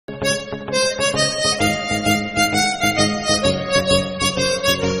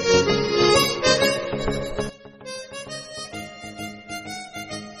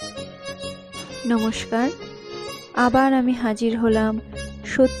নমস্কার, আবার আমি হাজির হলাম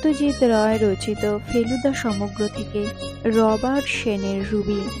সত্যজিৎ রায় রচিত ফেলুদা সমগ্র থেকে রবার্টসেনের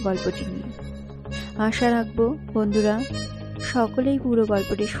রুবি গল্পটি নিয়ে। আশা রাখবো বন্ধুরা সকলেই পুরো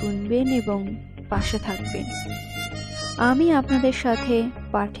গল্পটি শুনবেন এবং পাশে থাকবেন। আমি আপনাদের সাথে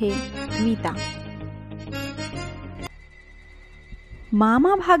পাঠে মিতা।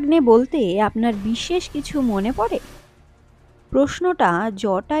 মামা ভাগ্নে বলতে আপনার বিশেষ কিছু মনে পড়ে? প্রশ্নটা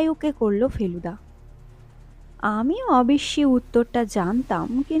জটায়ুকে করল ফেলুদা। আমি অবশ্যই উত্তরটা জানতাম,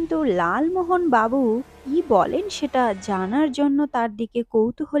 কিন্তু লালমোহন বাবু কি বলেন সেটা জানার জন্য তার দিকে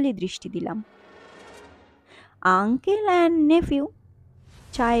কৌতূহলী দৃষ্টি দিলাম। আঙ্কেল অ্যান্ড নেফিউ,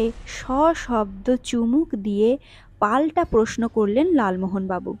 চায়ে সশব্দ চুমুক দিয়ে পাল্টা প্রশ্ন করলেন লালমোহন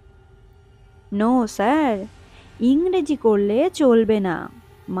বাবু। নো স্যার, ইংরেজি করলে চলবে না।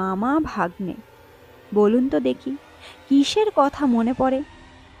 মামা ভাগ্নে, বলুন তো দেখি কিসের কথা মনে পড়ে?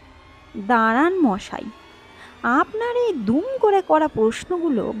 দাঁড়ান মশাই, আপনার এই দুম করে করা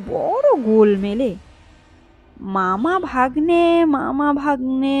প্রশ্নগুলো বড় গোলমেলে। মামা ভাগ্নে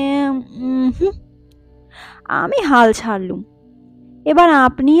আমি হাল ছাড়লুম। এবার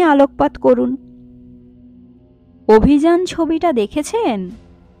আপনি আলোকপাত করুন। অভিযান ছবিটা দেখেছেন?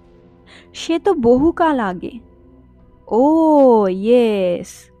 সে তো বহুকাল আগে। ও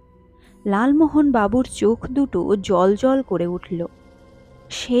ইয়েস। লালমোহন বাবুর চোখ দুটো জল করে উঠল।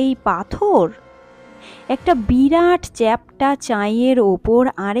 সেই পাথর? একটা বিরাট চ্যাপ্টা চাঁইয়ের ওপর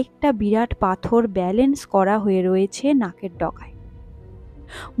আরেকটা বিরাট পাথর ব্যালেন্স করা হয়ে রয়েছে নাকের ডগায়।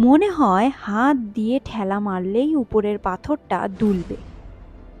 মনে হয় হাত দিয়ে ঠেলা মারলেই উপরের পাথরটা দুলবে।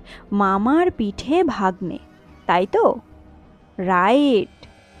 মামার পিঠে ভাগ্নে, তাই তো? রাইট।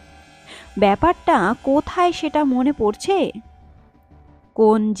 ব্যাপারটা কোথায় সেটা মনে পড়ছে?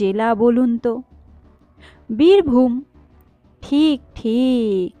 কোন জেলা বলুন তো? বীরভূম। ঠিক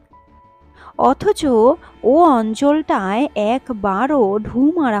ঠিক। অথচ ও অঞ্চলটায় একবারও ঢু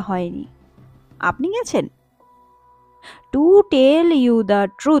মারা হয়নি। আপনি গেছেন? To tell you the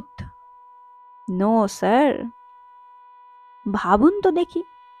truth, no sir. ভাবুন তো দেখি,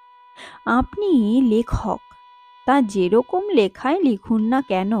 আপনি লেখক, তা যেরকম লেখায় লিখুন না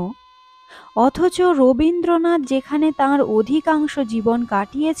কেন, অথচ রবীন্দ্রনাথ যেখানে তাঁর অধিকাংশ জীবন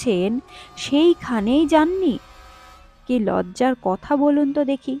কাটিয়েছেন সেইখানেই যাননি। কি লজ্জার কথা বলুন তো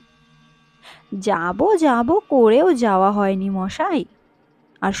দেখি। যাব করেও যাওয়া হয়নি মশাই।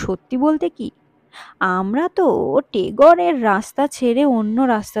 আর সত্যি বলতে কি, আমরা তো টেগরের রাস্তা ছেড়ে অন্য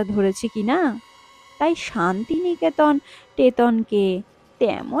রাস্তা ধরেছি কিনা, তাই শান্তিনিকেতন টেতনকে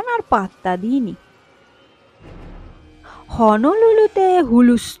তেমন আর পাত্তা দিইনি। হনলুলুতে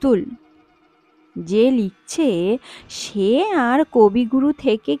হুলুস্থুল। যে লিখছে সে আর কবিগুরু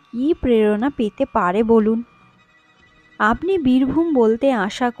থেকে কি প্রেরণা পেতে পারে বলুন? আপনি বীরভূম বলতে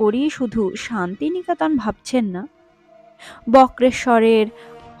আশা করি শুধু শান্তিনিকেতন ভাবছেন না। বক্রেশ্বরের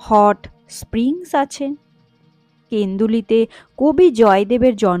হট স্প্রিংস আছে, কেন্দুলিতে কবি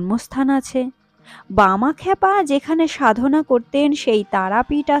জয়দেবের জন্মস্থান আছে, বামাখ্যাপা যেখানে সাধনা করতেন সেই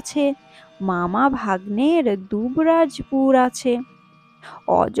তারাপীঠ আছে, মামা ভাগ্নের দুবরাজপুর আছে,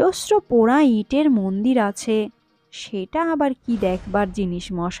 অজস্র পোড়া ইটের মন্দির আছে। সেটা আবার কি দেখবার জিনিস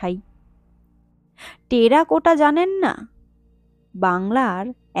মশাই? টেরাকোটা জানেন না? বাংলার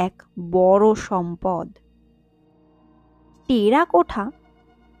এক বড় সম্পদ। টেরাকোঠা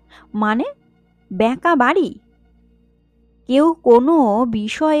মানে বেঁকা বাড়ি? কেউ কোনো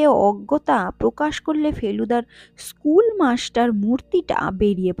বিষয়ে অজ্ঞতা প্রকাশ করলে ফেলুদার স্কুল মাস্টার মূর্তিটা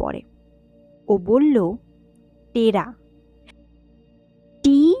বেরিয়ে পড়ে। ও বলল, টেরা,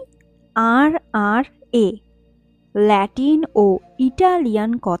 TRRA, ল্যাটিন ও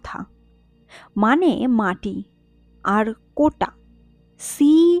ইটালিয়ান কথা, মানে মাটি। আর কোটা,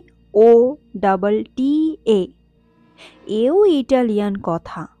 COTTA, এও ইটালিয়ান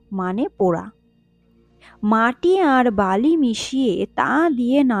কথা, মানে পোড়া। মাটি আর বালি মিশিয়ে তা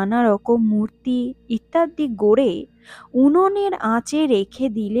দিয়ে নানা রকম মূর্তি ইত্যাদি গড়ে উনুনের আঁচে রেখে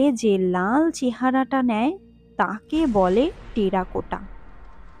দিলে যে লাল চেহারাটা নেয় তাকে বলে টেরাকোটা।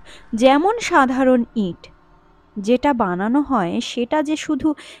 যেমন সাধারণ ইট যেটা বানানো হয় সেটা যে শুধু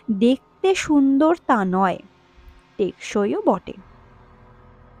দেখতে সুন্দর তা নয়, টেকসইও বটে।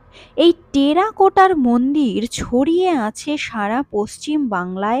 এই টেরাকোটার মন্দির ছড়িয়ে আছে সারা পশ্চিম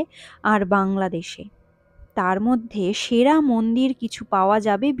বাংলায় আর বাংলাদেশে। তার মধ্যে সেরা মন্দির কিছু পাওয়া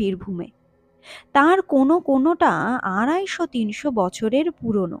যাবে বীরভূমে। তার কোনোটা 250-300 বছরের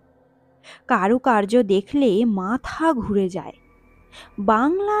পুরনো। কারুকার্য দেখলে মাথা ঘুরে যায়।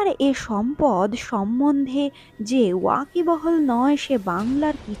 বাংলার এ সম্পদ সম্বন্ধে যে ওয়াকিবহল নয় সে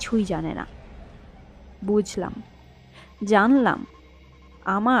বাংলার কিছুই জানে না। বুঝলাম, জানলাম।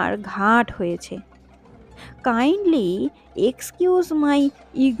 আমার ঘাট হয়েছে। কাইন্ডলি এক্সকিউজ মাই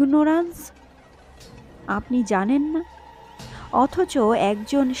ইগনোরান্স। আপনি জানেন না, অথচ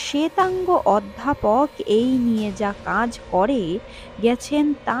একজন শ্বেতাঙ্গ অধ্যাপক এই নিয়ে যা কাজ করে গেছেন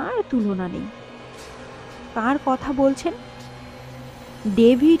তার তুলনা নেই। কার কথা বলছেন?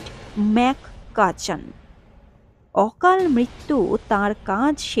 ডেভিড ম্যাককাচন। অকাল মৃত্যু তার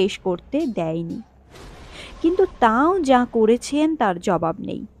কাজ শেষ করতে দেয়নি, কিন্তু তাও যা করেছেন তার জবাব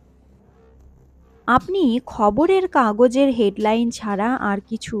নেই। আপনি খবরের কাগজের হেডলাইন ছাড়া আর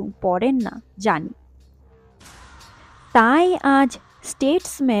কিছু পড়েন না জানি, তাই আজ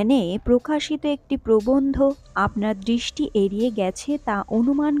স্টেটসম্যানে প্রকাশিত একটি প্রবন্ধ আপনার দৃষ্টি এড়িয়ে গেছে তা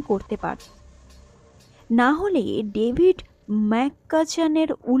অনুমান করতে পারেন। না হলে ডেভিড ম্যাককাচনের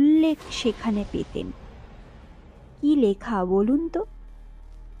উল্লেখ সেখানে পেতেন। কি লেখা বলুন তো?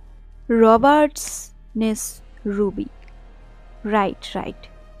 রবার্টসনেস রুবি। Right right.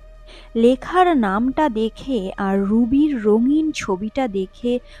 লেখার নামটা দেখে আর রুবির রঙিন ছবিটা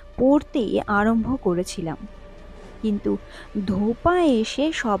দেখে পড়তে আরম্ভ করেছিলাম, কিন্তু ধোপা এসে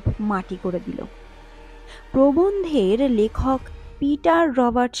সব মাটি করে দিল। প্রবন্ধের লেখক পিটার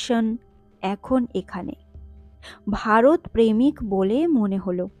রবার্টসন এখন এখানে। ভারত প্রেমিক বলে মনে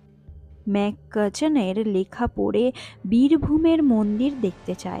হলো। ম্যাককাচনের লেখা পড়ে বীরভূমের মন্দির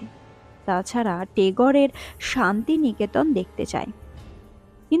দেখতে চায়, তাছাড়া টেগরের শান্তিনিকেতন দেখতে চায়।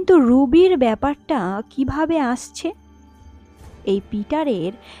 কিন্তু রুবির ব্যাপারটা কিভাবে আসছে? এই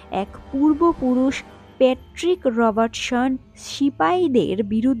পিটারের এক পূর্বপুরুষ প্যাট্রিক রবার্টসন সিপাহীদের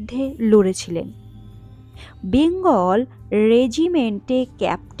বিরুদ্ধে লড়েছিলেন। বেঙ্গল রেজিমেন্টে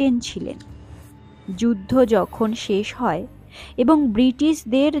ক্যাপ্টেন ছিলেন। যুদ্ধ যখন শেষ হয় এবং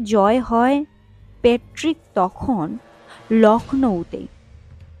ব্রিটিশদের জয় হয়, প্যাট্রিক তখন লখনৌতে।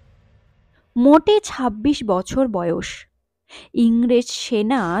 মোটে ২৬ বছর বয়স। ইংরেজ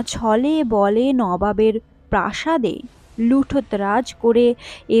সেনা ছলে বলে নবাবের প্রাসাদে লুঠতরাজ করে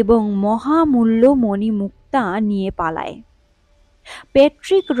এবং মহামূল্য মণিমুক্তা নিয়ে পালায়।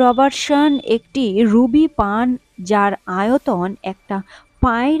 প্যাট্রিক রবার্টসন একটি রুবি পান, যার আয়তন একটা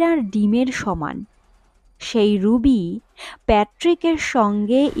পায়রার ডিমের সমান। সেই রুবি প্যাট্রিকের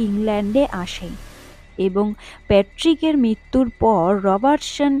সঙ্গে ইংল্যান্ডে আসে এবং প্যাট্রিকের মৃত্যুর পর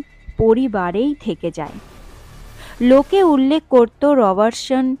রবার্টসন পরিবারেই থেকে যায়। লোকে উল্লেখ করত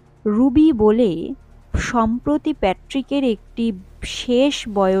রবার্টসন রুবি বলে। সম্প্রতি প্যাট্রিকের একটি শেষ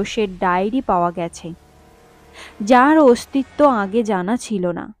বয়সের ডায়েরি পাওয়া গেছে, যার অস্তিত্ব আগে জানা ছিল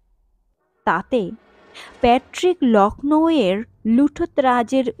না। তাতে প্যাট্রিক লখনৌয়ের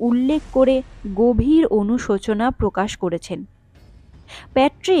লুঠতরাজের উল্লেখ করে গভীর অনুশোচনা প্রকাশ করেছেন।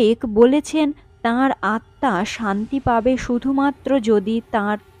 প্যাট্রিক বলেছেন তাঁর আত্মা শান্তি পাবে শুধুমাত্র যদি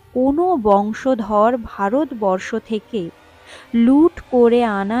তাঁর কোনো বংশধর ভারতবর্ষ থেকে লুট করে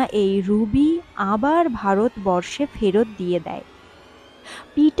আনা এই রুবি আবার ভারতবর্ষে ফেরত দিয়ে দেয়।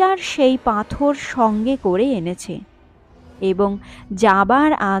 পিটার সেই পাথর সঙ্গে করে এনেছে এবং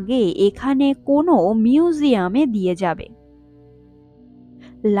যাবার আগে এখানে কোনো মিউজিয়ামে দিয়ে যাবে।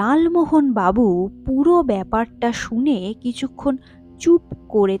 লালমোহন বাবু পুরো ব্যাপারটা শুনে কিছুক্ষণ চুপ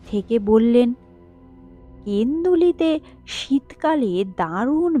করে থেকে বললেন, কেন্দুলিতে শীতকালে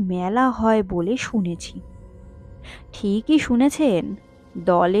দারুণ মেলা হয় বলে শুনেছি। ঠিকই শুনেছেন,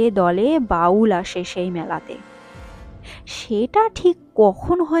 দলে দলে বাউল আসে সেই মেলাতে। সেটা ঠিক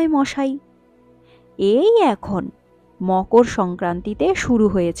কখন হয় মশাই? এই এখন মকর সংক্রান্তিতে শুরু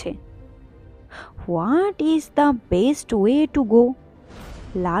হয়েছে। What is the best way to go?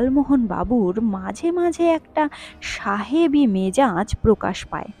 Lalmohan বাবুর মাঝে মাঝে একটা সাহেবি মেজাজ প্রকাশ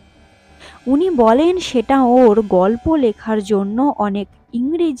পায়। উনি বলেন সেটা ওর গল্প লেখার জন্য অনেক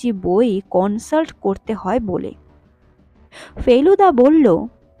ইংরেজি বই কনসাল্ট করতে হয় বলে। ফেলুদা বলল,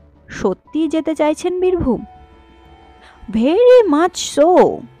 সত্যি যেতে চাইছেন বীরভূম? Very much so.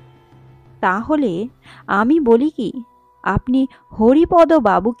 তাহলে আমি বলি কি, আপনি হরিপদ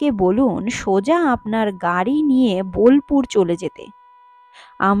বাবুকে বলুন সোজা আপনার গাড়ি নিয়ে বোলপুর চলে যেতে।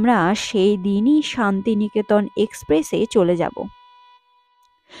 আমরা সেই দিনই শান্তিনিকেতন এক্সপ্রেসে চলে যাব।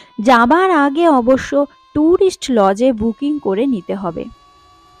 যাবার আগে অবশ্য ট্যুরিস্ট লজে বুকিং করে নিতে হবে।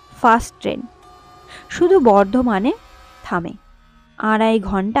 ফার্স্ট ট্রেন, শুধু বর্ধমানে থামে, ২.৫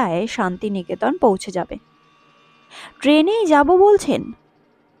 ঘন্টায় শান্তিনিকেতন পৌঁছে যাবে। ট্রেনেই যাব বলছেন?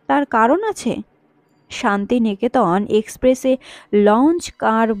 তার কারণ আছে। শান্তিনিকেতন এক্সপ্রেসে লঞ্চ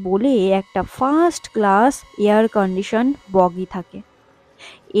কার বলে একটা ফার্স্ট ক্লাস এয়ার কন্ডিশন বগি থাকে।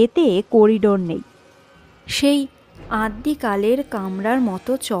 এতে করিডোর নেই, সেই আদ্যিকালের কামরার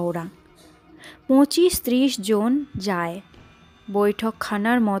মতো চওড়া। ২৫-৩০ জন যায়।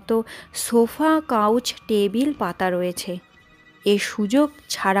 বৈঠকখানার মতো সোফা কাউচ টেবিল পাতা রয়েছে। এ সুযোগ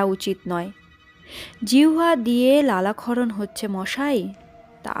ছাড়া উচিত নয়। জিহ্বা দিয়ে লালাক্ষরণ হচ্ছে মশাই।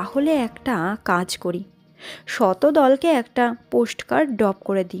 তাহলে একটা কাজ করি, শতদলকে একটা পোস্টকার্ড ড্রপ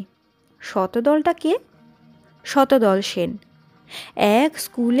করে দিই। শতদলটা কে? শতদল সেন। এক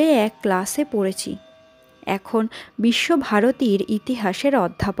স্কুলে এক ক্লাসে পড়েছি, এখন বিশ্বভারতীর ইতিহাসের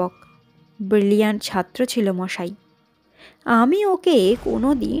অধ্যাপক। ব্রিলিয়ান্ট ছাত্র ছিল মশাই। আমি ওকে কোনো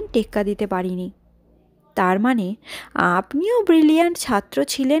দিন টেক্কা দিতে পারিনি। তার মানে আপনিও ব্রিলিয়ান্ট ছাত্র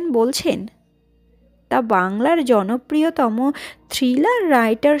ছিলেন বলছেন? তা বাংলার জনপ্রিয়তম থ্রিলার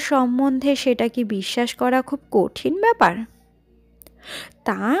রাইটার সম্বন্ধে সেটা কি বিশ্বাস করা খুব কঠিন ব্যাপার?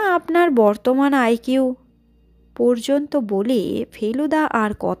 তা আপনার বর্তমান আইকিউ পর্যন্ত বলে ফেলুদা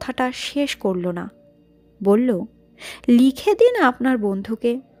আর কথাটা শেষ করল না। বলল, লিখে দিন আপনার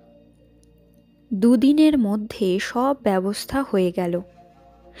বন্ধুকে। দুদিনের মধ্যে সব ব্যবস্থা হয়ে গেল।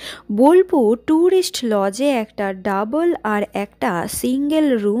 বোলপুর ট্যুরিস্ট লজে একটা ডাবল আর একটা সিঙ্গেল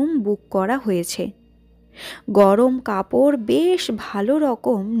রুম বুক করা হয়েছে। গরম কাপড় বেশ ভালো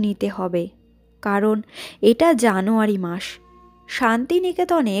রকম নিতে হবে, কারণ এটা জানুয়ারি মাস।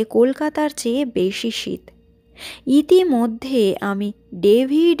 শান্তিনিকেতনে কলকাতার চেয়ে বেশি শীত। ইতিমধ্যে আমি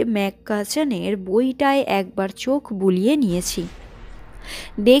ডেভিড ম্যাককাচনের বইটায় একবার চোখ বুলিয়ে নিয়েছি।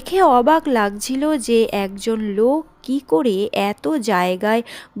 দেখে অবাক লাগছিল যে একজন লোক কি করে এত জায়গায়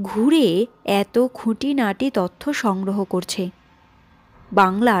ঘুরে এত খুঁটিনাটি তথ্য সংগ্রহ করছে।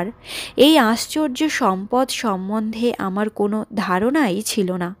 বাংলার এই আশ্চর্য সম্পদ সম্বন্ধে আমার কোনো ধারণাই ছিল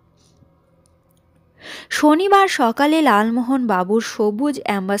না। শনিবার সকালে লালমোহন বাবুর সবুজ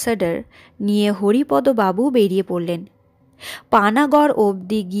অ্যাম্বাসাডর নিয়ে হরিপদ বাবু বেরিয়ে পড়লেন। পানাগড়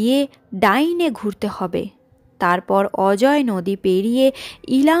অবধি গিয়ে ডাইনে ঘুরতে হবে, তারপর অজয় নদী পেরিয়ে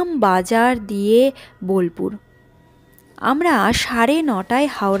ইলাম বাজার দিয়ে বোলপুর। আমরা 9:30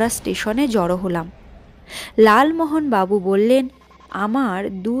 হাওড়া স্টেশনে জড়ো হলাম। লালমোহন বাবু বললেন, আমার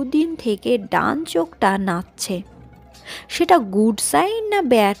 2 দিন থেকে ডান চোখটা নাচছে। সেটা গুড সাইন না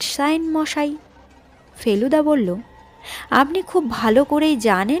ব্যাড সাইন মশাই? ফেলুদা বলল, আপনি খুব ভালো করেই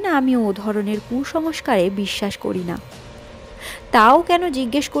জানেন আমি ও ধরনের কুসংস্কারে বিশ্বাস করি না। তাও কেন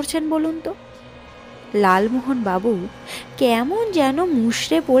জিজ্ঞেস করছেন বলুন তো? লালমোহন বাবু কেমন যেন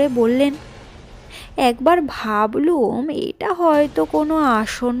মুষড়ে পড়ে বললেন, একবার ভাবলুম এটা হয়তো কোনো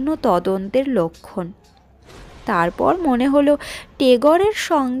আসন্ন তদন্তের লক্ষণ। তারপর মনে হলো টেগরের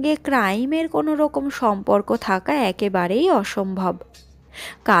সঙ্গে ক্রাইমের কোনো রকম সম্পর্ক থাকা একেবারেই অসম্ভব।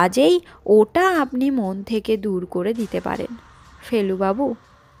 কাজেই ওটা আপনি মন থেকে দূর করে দিতে পারেন ফেলুবাবু।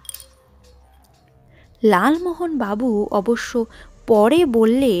 লালমোহন বাবু অবশ্য পরে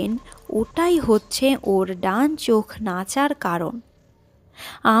বললেন, ওটাই হচ্ছে ওর ডান চোখ নাচার কারণ।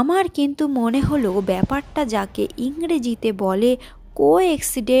 আমার কিন্তু মনে হলো ব্যাপারটা যাকে ইংরেজিতে বলে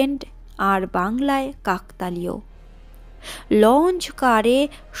কোএক্সিডেন্ট আর বাংলায় কাকতালীয়। লঞ্চ কারে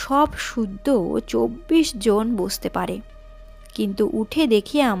সব শুদ্ধ 24 জন বসতে পারে, কিন্তু উঠে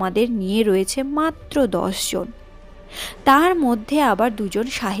দেখি আমাদের নিয়ে রয়েছে মাত্র 10 জন। তার মধ্যে আবার 2 জন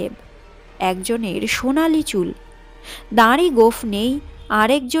সাহেব। একজনের সোনালি চুল, দাড়ি গোঁফ নেই,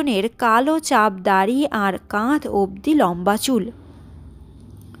 আরেকজনের কালো চাপ দাড়ি আর কাঁধ অবধি লম্বা চুল।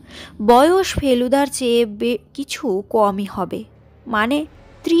 বয়স ফেলুদার চেয়ে কিছু কমই হবে, মানে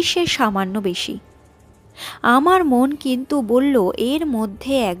 30-এর সামান্য বেশি। আমার মন কিন্তু বলল এর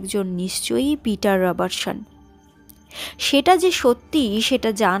মধ্যে একজন নিশ্চয়ই পিটার রবার্টসন। সেটা যে সত্যি সেটা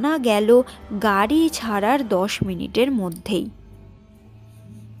জানা গেল গাড়ি ছাড়ার 10 মিনিটের মধ্যেই।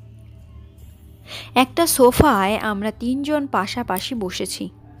 একটা সোফায় আমরা 3 জন পাশাপাশি বসেছি।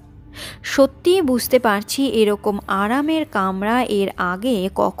 সত্যি বুঝতে পারছি এরকম আরামের কামরা এর আগে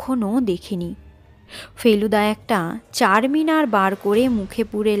কখনো দেখিনি। ফেলুদা একটা চারমিনার বার করে মুখে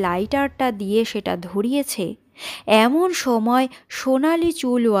পুরে লাইটারটা দিয়ে সেটা ধরিয়েছে। এমন সময় সোনালি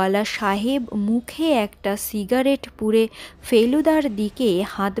চুলওয়ালা সাহেব মুখে একটা সিগারেট পুরে ফেলুদার দিকে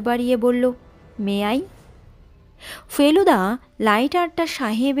হাত বাড়িয়ে বলল, মে আই? ফেলুদা লাইটারটা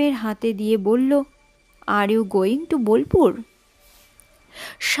সাহেবের হাতে দিয়ে বলল, are you going to Bolpur?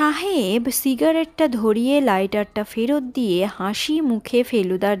 সাহেব সিগারেটটা ধরিয়ে লাইটারটা ফেরত দিয়ে হাসি মুখে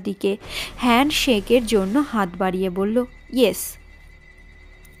ফেলুদার দিকে হ্যান্ডশেকের জন্য হাত বাড়িয়ে বলল, yes,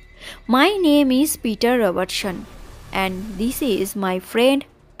 my name is Peter Robertson and this is my friend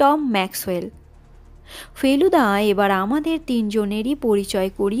Tom Maxwell. Feluda এবার আমাদের 3 জনেরই পরিচয়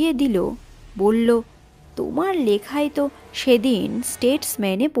করিয়ে দিল। বলল, তোমার লেখাই তো সেদিন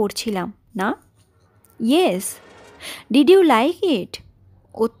স্টেটসম্যানে পড়ছিলাম না? Yes, did you like it?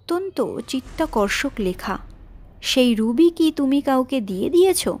 অত্যন্ত চিত্তাকর্ষক লেখা। সেই রুবি কি তুমি কাউকে দিয়ে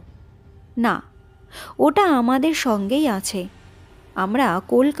দিয়েছ? না, ওটা আমাদের সঙ্গেই আছে। আমরা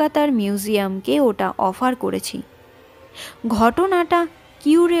কলকাতার মিউজিয়ামকে ওটা অফার করেছি। ঘটনাটা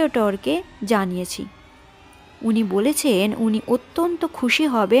কিউরেটরকে জানিয়েছি। উনি বলেছেন উনি অত্যন্ত খুশি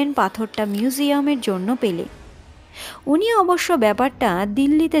হবেন পাথরটা মিউজিয়ামের জন্য পেলে। উনি অবশ্য ব্যাপারটা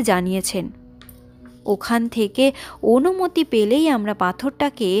দিল্লিতে জানিয়েছেন। ওখান থেকে অনুমতি পেলেই আমরা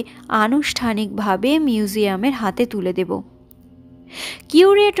পাথরটাকে আনুষ্ঠানিকভাবে মিউজিয়ামের হাতে তুলে দেব।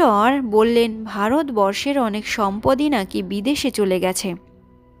 কিউরেটর বললেন ভারতবর্ষের অনেক সম্পদই নাকি বিদেশে চলে গেছে।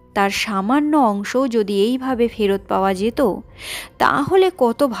 তার সামান্য অংশও যদি এইভাবে ফেরত পাওয়া যেত তাহলে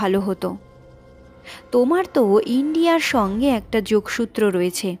কত ভালো হতো। তোমার তো ইন্ডিয়ার সঙ্গে একটা যোগসূত্র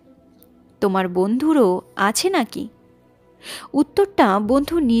রয়েছে, তোমার বন্ধুরও আছে নাকি? উত্তরটা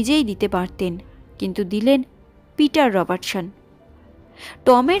বন্ধু নিজেই দিতে পারতেন, কিন্তু দিলেন পিটার রবার্টসন।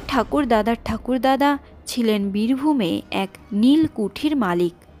 টমের ঠাকুরদাদা ছিলেন বীরভূমে এক নীল কুঠির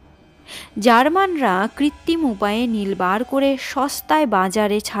মালিক। জার্মানরা কৃত্রিম উপায়ে নীল বার করে সস্তায়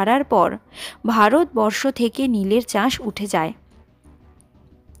বাজারে ছাড়ার পর ভারতবর্ষ থেকে নীলের চাষ উঠে যায়।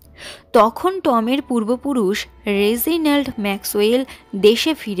 তখন টমের পূর্বপুরুষ রেজিনাল্ড ম্যাক্সওয়েল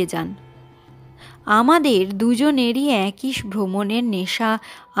দেশে ফিরে যান। আমাদের দুজনেরই একই ভ্রমণের নেশা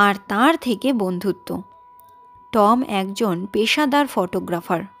আর তার থেকে বন্ধুত্ব। টম একজন পেশাদার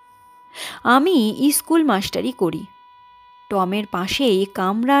ফটোগ্রাফার, আমি স্কুল মাস্টারি করি। টমের পাশেই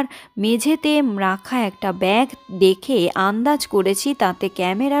কামরার মেঝেতে রাখা একটা ব্যাগ দেখে আন্দাজ করেছি তাতে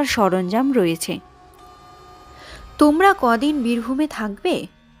ক্যামেরার সরঞ্জাম রয়েছে। তোমরা কদিন বীরভূমে থাকবে?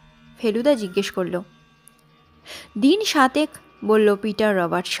 ফেলুদা জিজ্ঞেস করল। দিন 7 বলল পিটার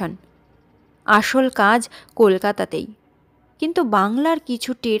রবার্টসন। আসল কাজ কলকাতাতেই, কিন্তু বাংলার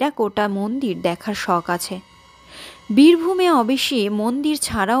কিছু টেরাকোটা মন্দির দেখার শখ আছে। বীরভূমে অবশ্যই মন্দির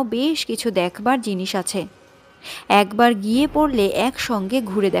ছাড়াও বেশ কিছু দেখবার জিনিস আছে। একবার গিয়ে পড়লে একসঙ্গে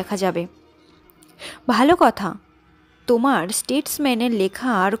ঘুরে দেখা যাবে। ভালো কথা। তোমার স্টেটসম্যানের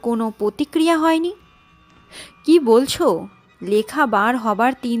লেখার কোনো প্রতিক্রিয়া হয়নি? কি বলছো? লেখা বার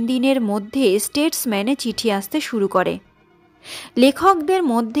হবার 3 দিনের মধ্যে স্টেটসম্যানে চিঠি আসতে শুরু করে। লেখকদের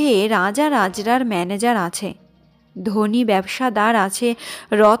মধ্যে রাজা রাজরার ম্যানেজার আছে, ধনী ব্যবসাদার আছে,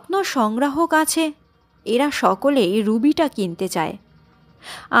 রত্ন সংগ্রাহক আছে। এরা সকলেই রুবিটা কিনতে চায়।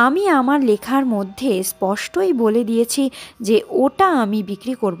 আমি আমার লেখার মধ্যে স্পষ্টই বলে দিয়েছি যে ওটা আমি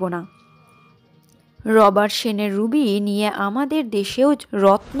বিক্রি করব না। রবার্টসেনের রুবি নিয়ে আমাদের দেশেও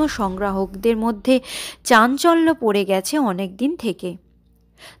রত্ন সংগ্রাহকদের মধ্যে চাঞ্চল্য পড়ে গেছে অনেক দিন থেকে।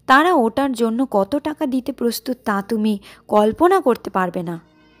 তারা ওটার জন্য কত টাকা দিতে প্রস্তুত তা তুমি কল্পনা করতে পারবে না।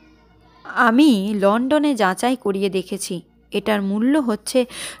 আমি লন্ডনে যাচাই করিয়ে দেখেছি, এটার মূল্য হচ্ছে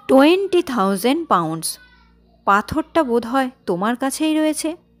 20,000 পাউন্ডস। পাথরটা বোধহয় তোমার কাছেই রয়েছে।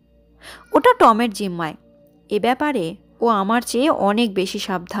 ওটা টমের জিম্মায়। এ ব্যাপারে ও আমার চেয়ে অনেক বেশি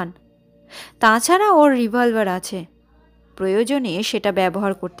সাবধান। তাছাড়া ওর রিভলভার আছে, প্রয়োজনে সেটা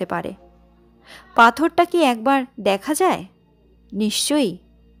ব্যবহার করতে পারে। পাথরটা কি একবার দেখা যায়? নিশ্চয়ই।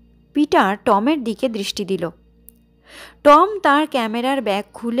 পিটার টমের দিকে দৃষ্টি দিল। টম তার ক্যামেরার ব্যাগ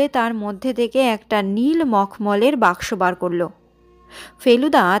খুলে তার মধ্যে থেকে একটা নীল মখমলের বাক্স বার করল।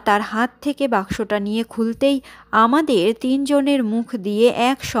 ফেলুদা তার হাত থেকে বাক্সটা নিয়ে খুলতেই আমাদের 3 জনের মুখ দিয়ে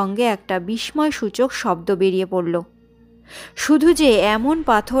একসঙ্গে একটা বিস্ময়সূচক শব্দ বেরিয়ে পড়ল। শুধু যে এমন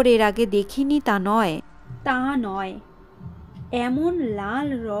পাথর এর আগে দেখিনি তা নয়, এমন লাল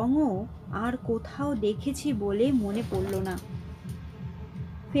রঙও আর কোথাও দেখেছি বলে মনে পড়ল না।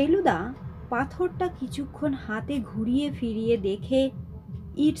 ফেলুদা পাথরটা কিছুক্ষণ হাতে ঘুরিয়ে ফিরিয়ে দেখে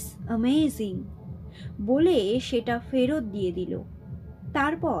ইটস অ্যামেজিং বলে সেটা ফেরত দিয়ে দিল।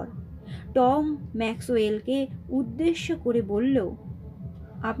 তারপর টম ম্যাক্সওয়েলকে উদ্দেশ্য করে বলল,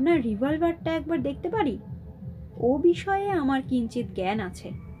 আপনার রিভলভারটা একবার দেখতে পারি? ও বিষয়ে আমার কিঞ্চিত জ্ঞান আছে।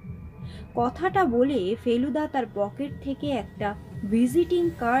 কথাটা বলে ফেলুদা তার পকেট থেকে একটা ভিজিটিং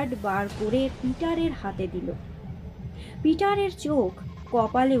কার্ড বার করে পিটারের হাতে দিল। পিটারের চোখ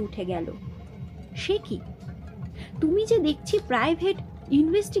কপালে উঠে গেল। সে কি? তুমি যে দেখছি প্রাইভেট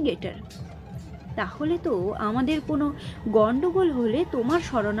ইনভেস্টিগেটর। তাহলে তো আমাদের কোনো গন্ডগোল হলে তোমার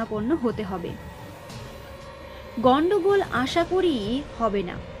শরণাপন্ন হতে হবে। গন্ডগোল আশা করি হবে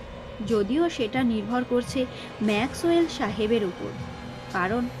না, যদিও সেটা নির্ভর করছে ম্যাক্সওয়েল সাহেবের উপর,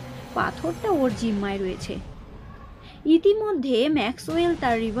 কারণ পাথরটা ওর জিম্মায় রয়েছে। ইতিমধ্যে ম্যাক্সওয়েল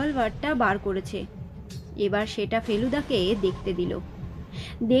তার রিভলভারটা বার করেছে। এবার সেটা ফেলুদাকে দেখতে দিল।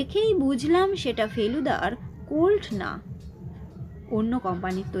 দেখেই বুঝলাম সেটা ফেলুদার কোল্ট না, অন্য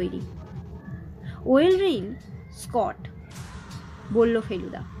কোম্পানির তৈরি। ওয়েলরিন স্কট, বলল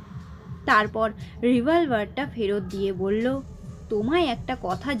ফেলুদা। তারপর রিভলভারটা ফেরত দিয়ে বলল, তোমায় একটা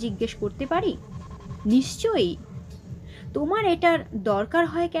কথা জিজ্ঞেস করতে পারি? নিশ্চয়ই। তোমার এটার দরকার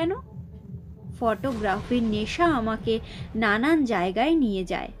হয় কেন? ফটোগ্রাফির নেশা আমাকে নানান জায়গায় নিয়ে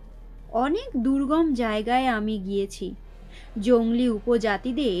যায়। অনেক দুর্গম জায়গায় আমি গিয়েছি, জংলি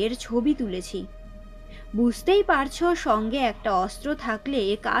উপজাতিদের ছবি তুলেছি। বুঝতেই পারছো, সঙ্গে একটা অস্ত্র থাকলে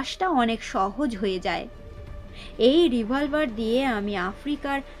কাজটা অনেক সহজ হয়ে যায়। এই রিভলভার দিয়ে আমি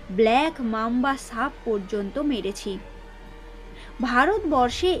আফ্রিকার ব্ল্যাক মাম্বা সাপ পর্যন্ত মেরেছি।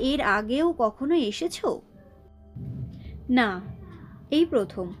 ভারতবর্ষে এর আগেও কখনো এসেছো? না, এই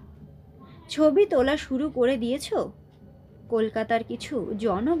প্রথম। ছবি তোলা শুরু করে দিয়েছো? কলকাতার কিছু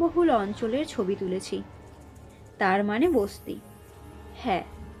জনবহুল অঞ্চলের ছবি তুলেছি। তার মানে বস্তি? হ্যাঁ।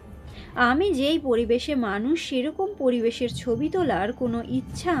 আমি যেই পরিবেশে মানুষ, সেরকম পরিবেশের ছবি তোলার কোনো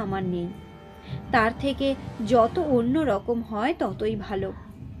ইচ্ছা আমার নেই। তার থেকে যত অন্য রকম হয় ততই ভালো।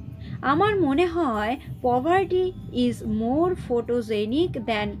 আমার মনে হয় poverty is more photogenic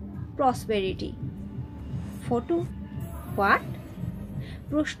than prosperity. Photo what?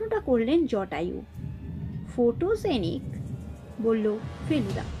 প্রশ্নটা করলেন জটায়ু। ফটোজেনিক, বলল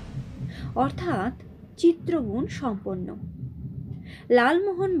ফেলুদা, অর্থাৎ চিত্রগুণ সম্পন্ন।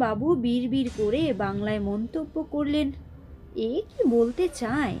 লালমোহন বাবু বিড়বিড় করে বাংলায় মন্তব্য করলেন, এ কি বলতে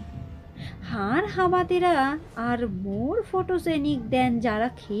চায়? হাড় হাবাতেরা আর মোর ফটোজেনিক দেন যারা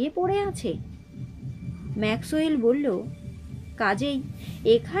খেয়ে পড়ে আছে। ম্যাক্সওয়েল বলল, কাজেই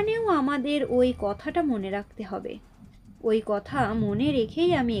এখানেও আমাদের ওই কথাটা মনে রাখতে হবে। ওই কথা মনে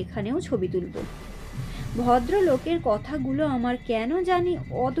রেখেই আমি এখানেও ছবি তুলব। ভদ্রলোকের কথাগুলো আমার কেন জানি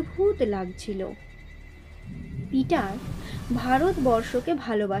অদ্ভুত লাগছিল। পিটার ভারতবর্ষকে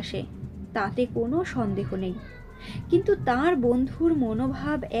ভালোবাসে, তাতে কোনো সন্দেহ নেই, কিন্তু তার বন্ধুর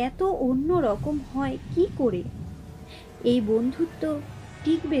মনোভাব এত অন্য রকম হয় কি করে? এই বন্ধুত্ব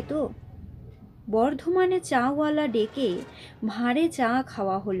টিকবে তো? বর্ধমানে চাওয়ালা ডেকে ভাঁড়ে চা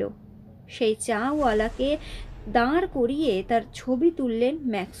খাওয়া হলো। সেই চাওয়ালাকে দাঁড় করিয়ে তার ছবি তুললেন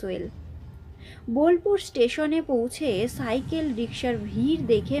ম্যাক্সওয়েল। বোলপুর স্টেশনে পৌঁছে সাইকেল রিকশার ভিড়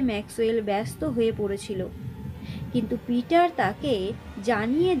দেখে ম্যাক্সওয়েল ব্যস্ত হয়ে পড়েছিল, কিন্তু পিটার তাকে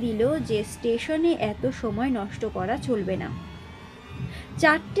জানিয়ে দিল যে স্টেশনে এত সময় নষ্ট করা চলবে না।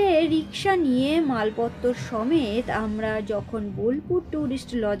 4টে রিকশা নিয়ে মালপত্র সমেত আমরা যখন বোলপুর ট্যুরিস্ট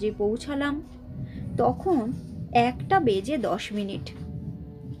লজে পৌঁছালাম তখন 1:10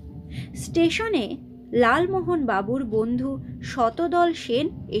 স্টেশনে লালমোহন বাবুর বন্ধু শতদল সেন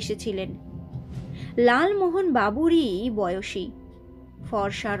এসেছিলেন। লালমোহন বাবুরই বয়সী,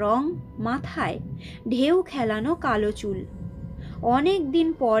 ফর্সা রং, মাথায় ঢেউ খেলানো কালো চুল। অনেক দিন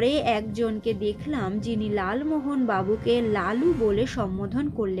পরে একজনকে দেখলাম যিনি লালমোহন বাবুকে লালু বলে সম্বোধন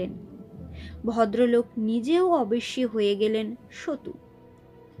করলেন। ভদ্রলোক নিজেও অবশ্যই হয়ে গেলেন সতু।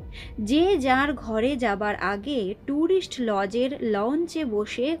 যে যার ঘরে যাবার আগে ট্যুরিস্ট লজের লঞ্চে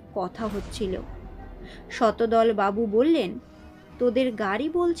বসে কথা হচ্ছিল। শতদল বাবু বললেন, তোদের গাড়ি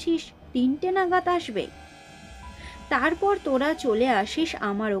বলছিস 3টে নাগাদ আসবে? তারপর তোরা চলে আসিস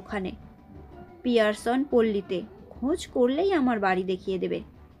আমার ওখানে পিয়ারসন পল্লীতে, খোঁজ করলেই আমার বাড়ি দেখিয়ে দেবে।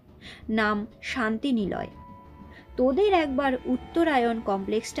 নাম শান্তিনিলয়। তোদের একবার উত্তরায়ণ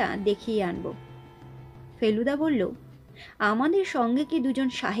কমপ্লেক্সটা দেখিয়ে আনব। ফেলুদা বলল, আমাদের সঙ্গে কি 2জন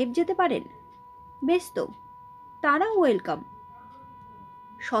সাহেব যেতে পারেন? বেশ তো, তারাও ওয়েলকাম।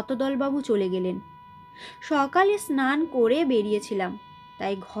 শতদলবাবু চলে গেলেন। সকালে স্নান করে বেরিয়েছিলাম,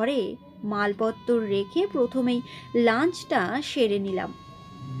 তাই ঘরে মালপত্র রেখে প্রথমেই লাঞ্চটা সেরে নিলাম।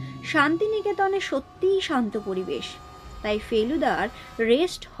 শান্তিনিকেতনে সত্যিই শান্ত পরিবেশ, তাই ফেলুদার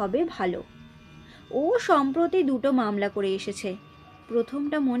রেস্ট হবে ভালো। ও সম্প্রতি 2টো মামলা করে এসেছে।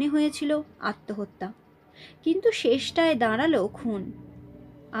 প্রথমটা মনে হয়েছিল আত্মহত্যা, কিন্তু শেষটায় দাঁড়ালো খুন,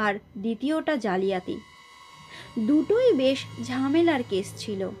 আর দ্বিতীয়টা জালিয়াতি। দুটোই বেশ ঝামেলার কেস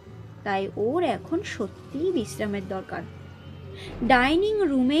ছিল, তাই ওর এখন সত্যিই বিশ্রামের দরকার। ডাইনিং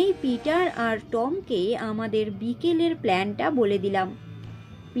রুমেই পিটার আর টমকে আমাদের বিকেলের প্ল্যানটা বলে দিলাম।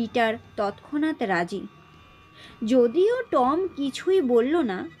 পিটার তৎক্ষণাৎ রাজি, যদিও টম কিছুই বলল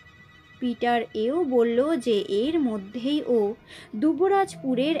না। পিটার এও বলল যে এর মধ্যেই ও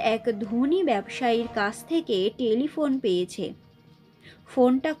দুবরাজপুরের এক ধনী ব্যবসায়ীর কাছ থেকে টেলিফোন পেয়েছে।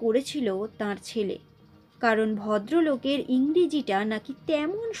 ফোনটা করেছিল তার ছেলে, কারণ ভদ্রলোকের ইংরেজিটা নাকি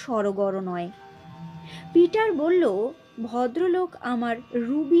তেমন সড়গড় নয়। পিটার বলল ভদ্রলোক আমার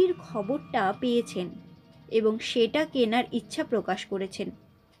রুবির খবরটা পেয়েছেন এবং সেটা কেনার ইচ্ছা প্রকাশ করেছেন।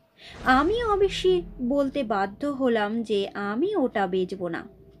 আমি অবশ্যই বলতে বাধ্য হলাম যে আমি ওটা বেচব না।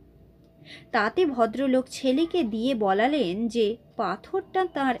 তাতে ভদ্রলোক ছেলেকে দিয়ে বলালেন যে পাথরটা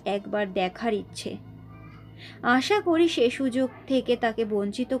তার একবার দেখার ইচ্ছে। আশা করি সে সুযোগ থেকে তাকে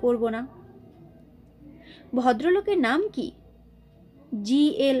বঞ্চিত করব না। ভদ্রলোকের নাম কি?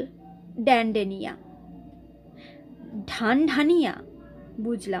 GL ড্যান্ডেনিয়া। ঢানঢানিয়া,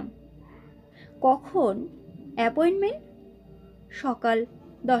 বুঝলাম। কখন অ্যাপয়েন্টমেন্ট? সকাল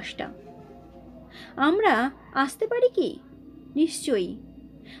 10টা। আমরা আসতে পারি কি? নিশ্চয়ই,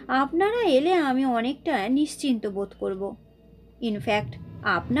 আপনারা এলে আমি অনেকটা নিশ্চিন্ত বোধ করব। ইনফ্যাক্ট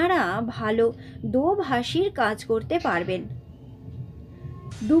আপনারা ভালো দোভাষীর কাজ করতে পারবেন।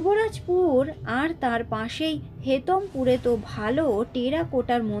 দুবরাজপুর আর তার পাশেই হেতমপুরে তো ভালো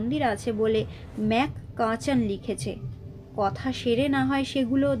টেরাকোটার মন্দির আছে বলে ম্যাক কাঁচান লিখেছে। কথা সেরে না হয়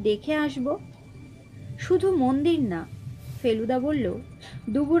সেগুলো দেখে আসব। শুধু মন্দির না, ফেলুদা বলল,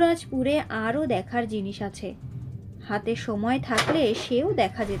 দুবরাজপুরে আরও দেখার জিনিস আছে। হাতে সময় থাকলে সেও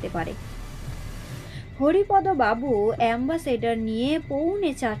দেখা যেতে পারে। হরিপদ বাবু অ্যাম্বাসেডর নিয়ে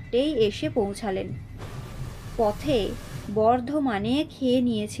 3:45 এসে পৌঁছালেন। পথে বর্ধমানে খেয়ে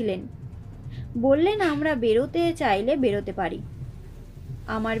নিয়েছিলেন। বললেন আমরা বেরোতে চাইলে বেরোতে পারি।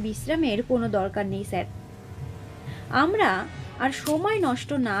 আমার বিশ্রামের কোনো দরকার নেই স্যার। আমরা আর সময় নষ্ট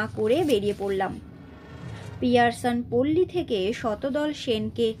না করে বেরিয়ে পড়লাম। পিয়ারসন পল্লী থেকে শতদল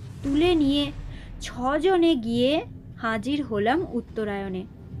সেনকে তুলে নিয়ে 6 জনে গিয়ে হাজির হলাম উত্তরায়ণে।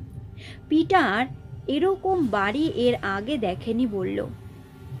 পিটার এরকম বাড়ি এর আগে দেখেনি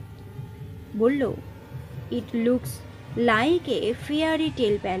বলল it looks like a fairy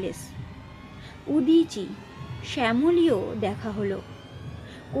tale palace. Udichi শ্যামলীও দেখা হলো।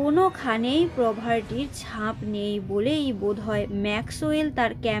 কোনোখানেই প্রভার্টির ছাপ নেই বলেই বোধহয় ম্যাক্সওয়েল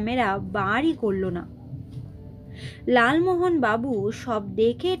তার ক্যামেরা বারই করল না। লালমোহন বাবু সব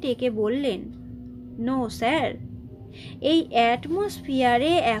দেখে টেকে বললেন, নো স্যার, এই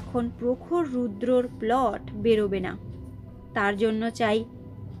অ্যাটমসফিয়ারে এখন প্রখর রুদ্রর প্লট বেরোবে না। তার জন্য চাই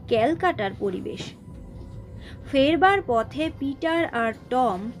ক্যালকাটার পরিবেশ। ফেরবার পথে পিটার আর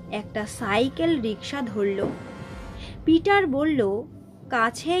টম একটা সাইকেল রিক্সা ধরল। পিটার বলল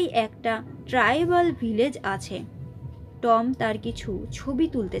কাছেই একটা ট্রাইবাল ভিলেজ আছে। টম তার কিছু ছবি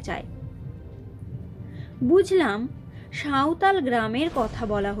তুলতে চায়। বুঝলাম সাঁওতাল গ্রামের কথা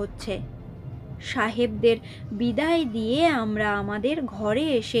বলা হচ্ছে। সাহেবদের বিদায় দিয়ে আমরা আমাদের ঘরে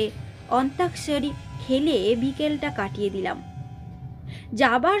এসে অন্তাক্ষরী খেলে বিকেলটা কাটিয়ে দিলাম।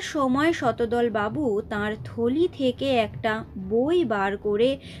 যাবার সময় শতদল বাবু তাঁর থলি থেকে একটা বই বার করে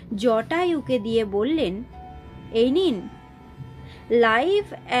জটায়ুকে দিয়ে বললেন, এই নিন, life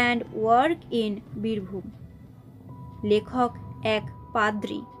and work in Birbhum. লেখক এক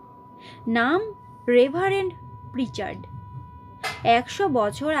পাদ্রী, নাম রেভারেন্ড প্রিচার্ড। 100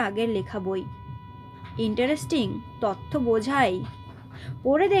 বছর আগের লেখা বই। ইন্টারেস্টিং তথ্য বোঝাই।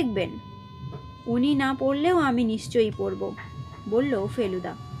 পড়ে দেখবেন। উনি না পড়লেও আমি নিশ্চয়ই পড়ব, বলল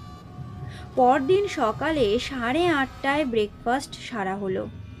ফেলুদা। পরদিন সকালে 8:30টায় ব্রেকফাস্ট সারা হলো।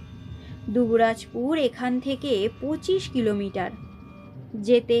 দুবরাজপুর এখান থেকে 25 কিলোমিটার।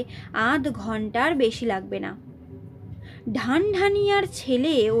 যেতে আধ ঘন্টার বেশি লাগবে না। ঢানঢানিয়ার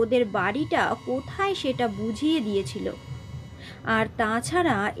ছেলে ওদের বাড়িটা কোথায় সেটা বুঝিয়ে দিয়েছিল। আর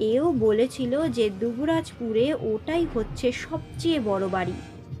তাছাড়া এও বলেছিল যে দুবরাজপুরে ওটাই হচ্ছে সবচেয়ে বড় বাড়ি।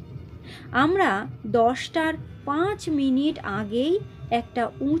 আমরা 10টার 5 মিনিট আগেই একটা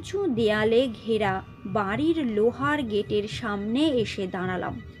উঁচু দেয়ালে ঘেরা বাড়ির লোহার গেটের সামনে এসে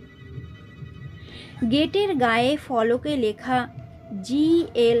দাঁড়ালাম। গেটের গায়ে ফলকে লেখা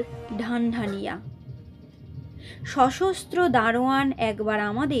GL ঢানঢানিয়া। সশস্ত্র দারোয়ান একবার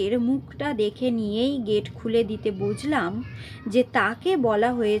আমাদের মুখটা দেখে নিয়েই গেট খুলে দিতে বুঝলাম যে তাকে বলা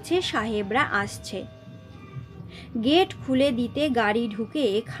হয়েছে সাহেবরা আসছে। গেট খুলে দিতে গাড়ি ঢুকে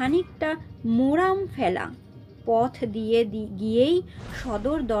খানিকটা মোরাম ফেলা পথ দিয়ে গিয়েই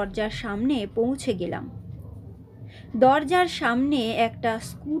সদর দরজার সামনে পৌঁছে গেলাম। দরজার সামনে একটা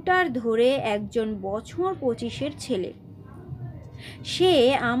স্কুটার ধরে একজন বছর 25-এর ছেলে। সে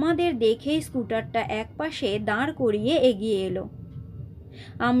আমাদের দেখেই স্কুটারটা একপাশে দাঁড় করিয়ে এগিয়ে এলো।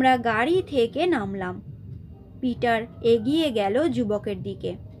 আমরা গাড়ি থেকে নামলাম। পিটার এগিয়ে গেল যুবকের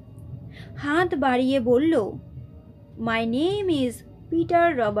দিকে। হাত বাড়িয়ে বলল, my name is Peter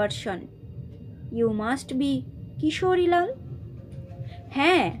Robertson. You must be Kishorilal.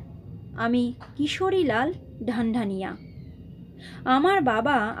 হ্যাঁ, আমি কিশোরীলাল ঢানঢানিয়া। আমার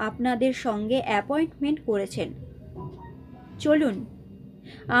বাবা আপনাদের সঙ্গে অ্যাপয়েন্টমেন্ট করেছেন। চলুন,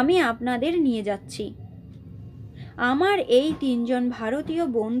 আমি আপনাদের নিয়ে যাচ্ছি। আমার এই 3 জন ভারতীয়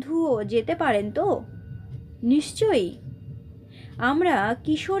বন্ধুও যেতে পারেন তো? নিশ্চয়ই। আমরা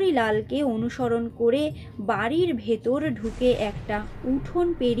কিশোরীলালকে অনুসরণ করে বাড়ির ভেতর ঢুকে একটা উঠোন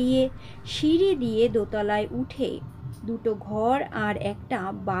পেরিয়ে সিঁড়ি দিয়ে দোতলায় উঠে 2টো ঘর আর একটা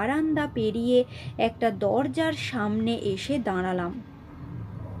বারান্দা পেরিয়ে একটা দরজার সামনে এসে দাঁড়ালাম।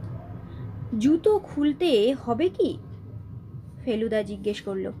 জুতো খুলতে হবে কি? ফেলুদা জিজ্ঞেস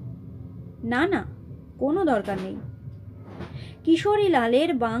করল। না না, কোনো দরকার নেই। কিশোরীলালের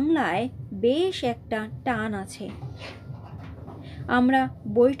বাংলায় বেশ একটা টান আছে। আমরা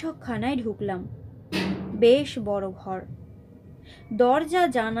বৈঠকখানায় ঢুকলাম। বেশ বড় ঘর। দরজা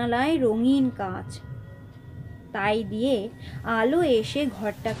জানালায় রঙিন কাঁচ, তাই দিয়ে আলো এসে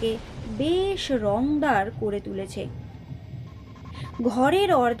ঘরটাকে বেশ রংদার করে তুলেছে। ঘরের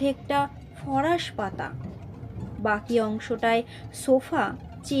অর্ধেকটা ফরাস পাতা, বাকি অংশটায় সোফা,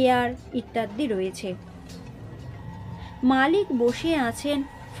 চেয়ার ইত্যাদি রয়েছে। মালিক বসে আছেন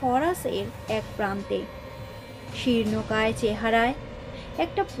ফরাসের এক প্রান্তে, শীর্ণকায় চেহারায়,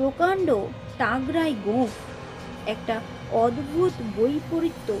 একটা প্রকাণ্ড তাগড়াই গোঁফ একটা অদ্ভুত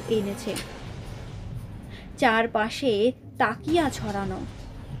বৈপরীত্য এনেছে। চারপাশে তাকিয়া ছড়ানো।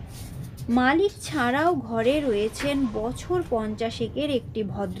 মালিক ছাড়াও ঘরে রয়েছেন বছর 50-এর একটি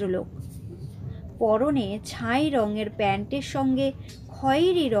ভদ্রলোক, পরনে ছাই রঙের প্যান্টের সঙ্গে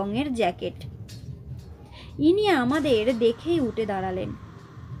খয়েরি রঙের জ্যাকেট। ইনি আমাদের দেখেই উঠে দাঁড়ালেন।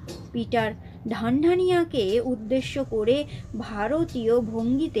 পিটার ঢানঢানিয়াকে উদ্দেশ্য করে ভারতীয়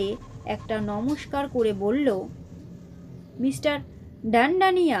ভঙ্গিতে একটা নমস্কার করে বলল, মিস্টার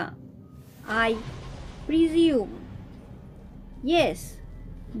ঢানঢানিয়া, আই প্রিজিউম। ইয়েস,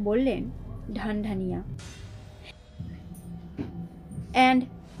 বললেন ঢানঢানিয়া। And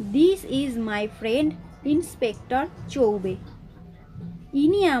this is my friend inspector Choubey.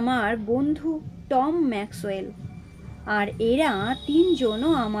 ইনি আমার বন্ধু টম ম্যাক্সওয়েল, আর এরা 3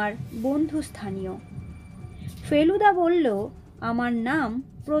 জনও আমার বন্ধু স্থানীয়। ফেলুদা বলল, আমার নাম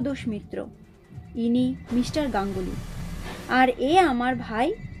প্রদোষ মিত্র, ইনি মিস্টার গাঙ্গুলি, আর এ আমার ভাই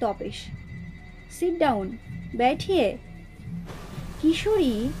তপেশ। সিট ডাউন, बैठिए।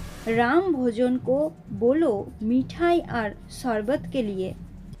 किशोरी राम भोजन को बोलो मिठाई और शरबत के लिए।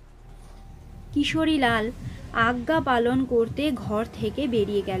 কিশোরী লাল আজ্ঞা পালন করতে ঘর থেকে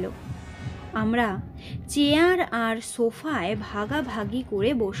বেরিয়ে গেল। আমরা চেয়ার আর সোফায় ভাগাভাগি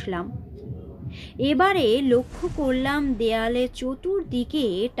করে বসলাম। এবারে লক্ষ্য করলাম দেয়ালে চতুর্দিকে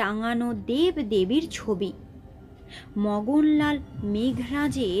টাঙানো দেব দেবীর ছবি। মগনলাল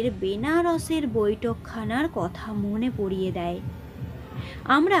মেঘরাজের বেনারসের বৈঠকখানার কথা মনে পড়িয়ে দেয়।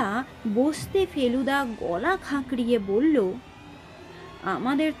 আমরা বসতে ফেলুদা গলা খাঁকড়িয়ে বলল,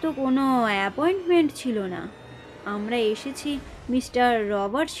 আমাদের তো কোনো অ্যাপয়েন্টমেন্ট ছিল না, আমরা এসেছি মিস্টার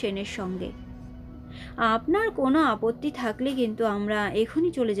রবার্টসনের সঙ্গে। আপনার কোনো আপত্তি থাকলে কিন্তু আমরা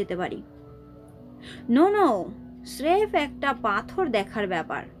এখনই চলে যেতে পারি। নো নো, স্রেফ একটা পাথর দেখার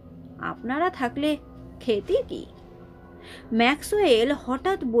ব্যাপার, আপনারা থাকলে খেতে কি? ম্যাক্সওয়েল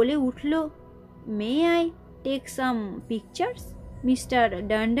হঠাৎ বলে উঠল, may I take some pictures mister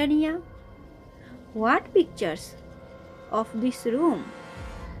ডান্ডানিয়া? What pictures? Of this room?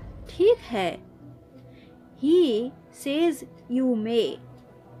 ঠিক হ্যাঁ, হি সেজ ইউ মে,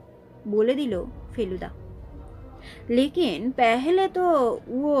 बोले दिलो फेलुदा। लेकिन पहले तो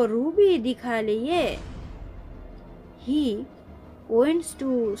वो रूबी दिखा लिए। ही wants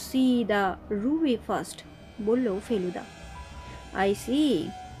to see the ruby first, बोलो फेलुदा। I see।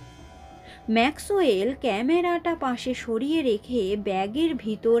 ম্যাক্সওয়েল ক্যামেরাটা পাশে সরিয়ে রেখে ব্যাগের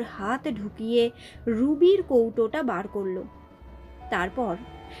ভিতর হাত ঢুকিয়ে রুবির কৌটোটা বার করলো। তারপর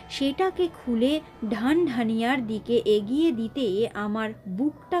সেটাকে খুলে ঢানঢানিয়ার দিকে এগিয়ে দিতে আমার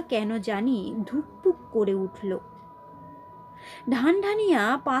বুকটা কেন জানি ধুকপুক করে উঠল। ঢানঢানিয়া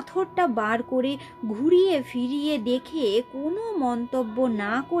পাথরটা বার করে ঘুরিয়ে ফিরিয়ে দেখে কোনো মন্তব্য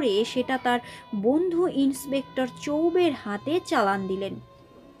না করে সেটা তার বন্ধু ইন্সপেক্টর চৌবের হাতে চালান দিলেন।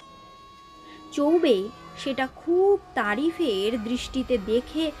 চৌবে সেটা খুব তারিফের দৃষ্টিতে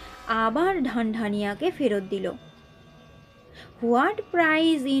দেখে আবার ঢানঢানিয়াকে ফেরত দিল। What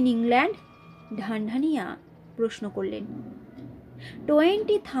prize in England? ঢানঢানিয়া প্রশ্ন করলেন।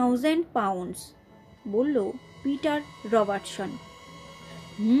 20,000 পাউন্ডস, বলল পিটার রবার্টসন।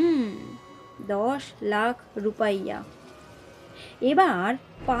 10 লাখ রুপাইয়া। এবার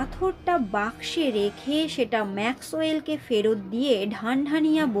পাথরটা বাক্সে রেখে সেটা ম্যাক্সওয়েলকে ফেরত দিয়ে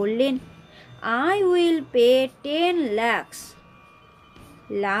ঢানঢানিয়া বললেন, I will pay 10 lakhs।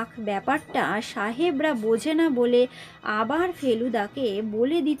 Lakh ব্যাপারটা সাহেবরা বোঝে না বলে আবার ফেলুদাকে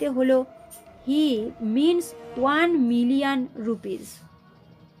বলে দিতে হলো, হি মিনস 1 মিলিয়ন রুপিস।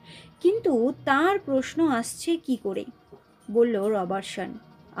 কিন্তু তার প্রশ্ন আসছে কি করে? বলল রবার্টসন,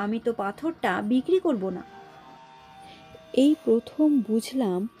 আমি তো পাথরটা বিক্রি করব না। এই প্রথম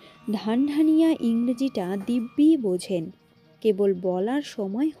বুঝলাম ঢানঢানিয়া ইংরেজিটা দিব্যি বোঝেন, কেবল বলার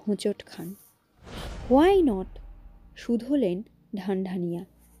সময় হোঁচট খান। Why not, শুধলেন ঢানঢানিয়া।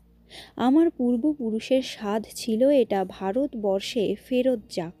 আমার পূর্বপুরুষের সাধ ছিল এটা ভারতবর্ষে ফেরত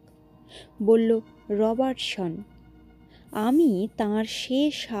যাক, বলল রবার্টসন। আমি তাঁর সে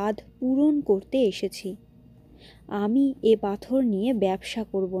সাধ পূরণ করতে এসেছি। আমি এ পাথর নিয়ে ব্যবসা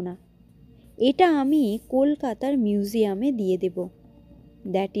করব না, এটা আমি কলকাতার মিউজিয়ামে দিয়ে দেব।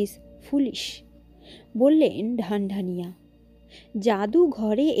 দ্যাট ইজ ফুলিশ, বললেন ঢানঢানিয়া।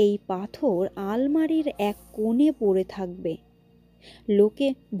 জাদুঘরে এই পাথর আলমারির এক কোণে পড়ে থাকবে, লোকে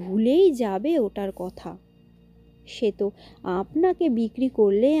ভুলেই যাবে ওটার কথা। সে তো আপনাকে বিক্রি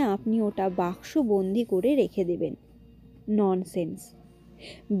করলে আপনি ওটা বাক্সবন্দি করে রেখে দেবেন। ননসেন্স,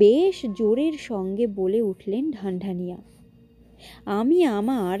 বেশ জোরের সঙ্গে বলে উঠলেন ঢানঢানিয়া। আমি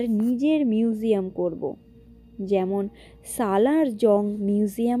আমার নিজের মিউজিয়াম করব, যেমন সালার জং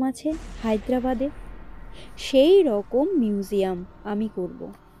মিউজিয়াম আছে হায়দ্রাবাদে, সেই রকম মিউজিয়াম আমি করব।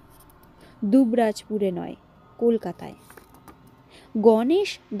 দুবরাজপুরে নয়, কলকাতায়। গণেশ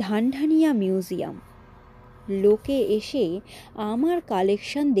ঢানঢানিয়া মিউজিয়াম। লোকে এসে আমার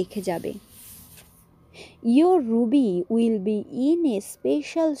কালেকশন দেখে যাবে। Your Ruby will be in a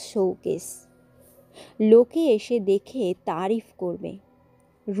special showcase. লোকে এসে দেখে তারিফ করবে।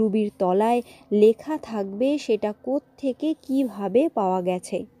 রুবির তলায় লেখা থাকবে সেটা কোত্থেকে কিভাবে পাওয়া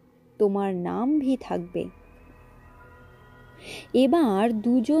গেছে, তোমার নাম ভি থাকবে। এবার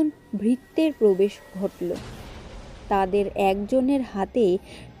দুজন ভৃত্যের প্রবেশ ঘটল। তাদের একজনের হাতে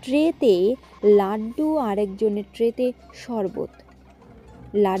ট্রেতে লাড্ডু, আরেকজনের ট্রেতে শরবত।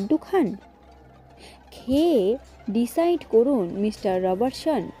 লাড্ডু খান? খেয়ে ডিসাইড করুন মিস্টার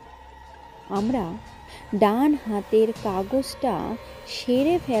রবার্টসন। আমরা ডান হাতের কাগজটা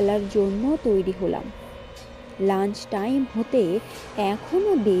সেরে ফেলার জন্য তৈরি হলাম। লাঞ্চ টাইম হতে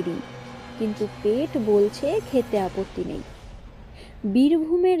এখনো দেরি, কিন্তু পেট বলছে খেতে আপত্তি নেই।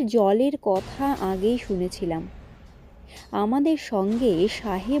 বীরভূমের জলের কথা আগেই শুনেছিলাম। আমাদের সঙ্গে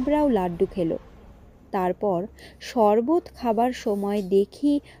সাহেবরাও লাড্ডু খেলো। তারপর শরবত খাবার সময়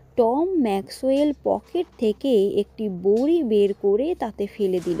দেখি টম ম্যাক্সওয়েল পকেট থেকে একটি বড়ি বের করে তাতে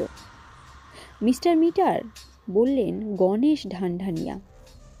ফেলে দিল। মিস্টার মিটার, বললেন গণেশ ঢানঢানিয়া,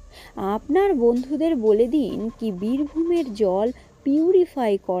 আপনার বন্ধুদের বলে দিন কি বীরভূমের জল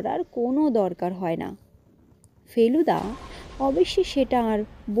পিউরিফাই করার কোনো দরকার হয় না। ফেলুদা অবশ্যই সেটা আর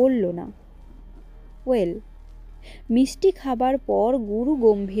বলল না। ওয়েল, মিষ্টি খাবার পর গুরু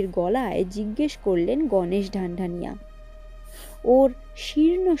গম্ভীর গলায় জিজ্ঞেস করলেন গণেশ ঢানঢানিয়া। ওর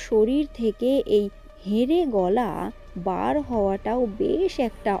শীর্ণ শরীর থেকে এই হেরে গলা বার হওয়াটাও বেশ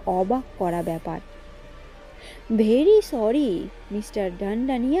একটা অবাক করা ব্যাপার। ভেরি সরি মিস্টার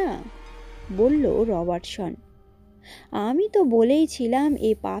ঢানঢানিয়া, বলল রবার্টসন। আমি তো বলেইছিলাম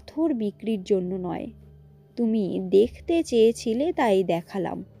এ পাথর বিক্রির জন্য নয়। তুমি দেখতে চেয়েছিলে তাই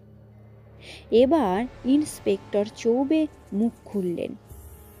দেখালাম। এবার ইন্সপেক্টর চৌবে মুখ খুললেন।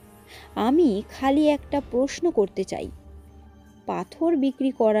 আমি খালি একটা প্রশ্ন করতে চাই। পাথর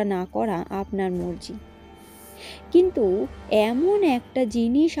বিক্রি করা না করা আপনার মর্জি, কিন্তু এমন একটা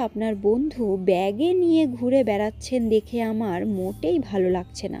জিনিস আপনার বন্ধু ব্যাগে নিয়ে ঘুরে বেড়াচ্ছেন দেখে আমার মোটেই ভালো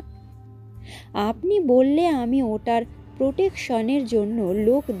লাগছে না। আপনি বললে আমি ওটার প্রোটেকশনের জন্য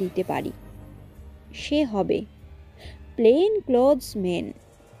লোক দিতে পারি। সে হবে প্লেন ক্লথস মেন।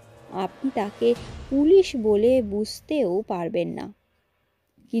 আপনি তাকে পুলিশ বলে বুঝতেও পারবেন না,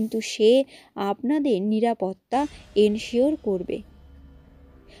 কিন্তু সে আপনাদের নিরাপত্তা এনশিওর করবে।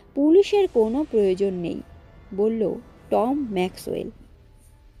 পুলিশের কোনো প্রয়োজন নেই, বলল টম ম্যাক্সওয়েল।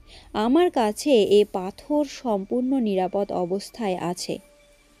 আমার কাছে এ পাথর সম্পূর্ণ নিরাপদ অবস্থায় আছে।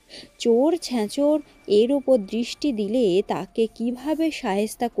 চোর ছেঁচোর এর ওপর দৃষ্টি দিলে তাকে কিভাবে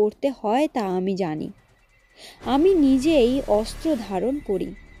শায়েস্তা করতে হয় তা আমি জানি। আমি নিজেই অস্ত্র ধারণ করি।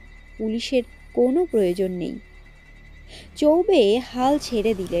 পুলিশের কোনো প্রয়োজন নেই। চৌবে হাল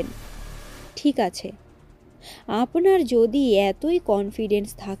ছেড়ে দিলেন। ঠিক আছে, আপনার যদি এতই কনফিডেন্স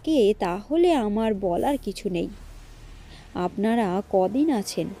থাকে তাহলে আমার বলার কিছু নেই। আপনারা কদিন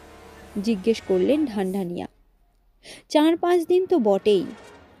আছেন? জিজ্ঞেস করলেন ঢানঢানিয়া। 4-5 দিন তো বটেই,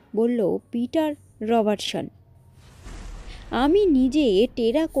 বলল পিটার রবার্টসন। আমি নিজে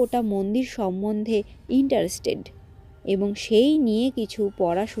টেরাকোটা মন্দির সম্বন্ধে ইন্টারেস্টেড এবং সেই নিয়ে কিছু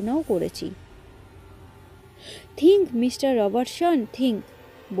পড়াশোনাও করেছি। থিঙ্ক মিস্টার রবার্টসন, থিঙ্ক,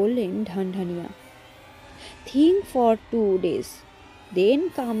 বললেন ঢানঢানিয়া। Think for 2 days, then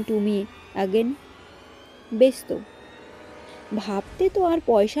come to me again. বেশ তো, ভাবতে তো আর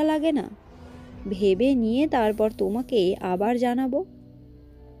পয়সা লাগে না। ভেবে নিয়ে তারপর তোমাকে আবার জানাবো।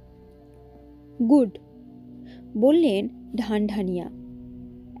 গুড, বললেন ঢানঢানিয়া,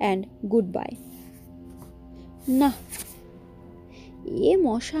 অ্যান্ড গুড বাই। না, এ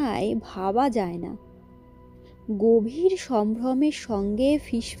মশাই ভাবা যায় না। গভীর সম্ভ্রমের সঙ্গে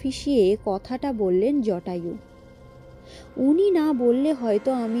ফিসফিসিয়ে কথাটা বললেন জটায়ু। উনি না বললে হয়তো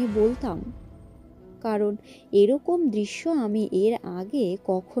আমি বলতাম, কারণ এরকম দৃশ্য আমি এর আগে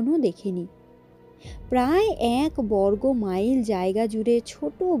কখনো দেখিনি। প্রায় 1 বর্গ মাইল জায়গা জুড়ে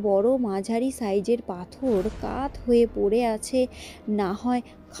ছোট বড় মাঝারি সাইজের পাথর কাত হয়ে পড়ে আছে, না হয়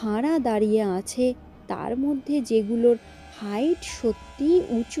খাড়া দাঁড়িয়ে আছে। তার মধ্যে যেগুলোর হাইট সত্যি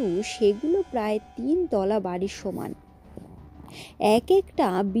উঁচু, সেগুলো প্রায় 3 তলা বাড়ির সমান। এক একটা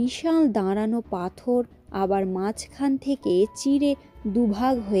বিশাল দাঁড়ানো পাথর, আবার মাঝখান থেকে চিরে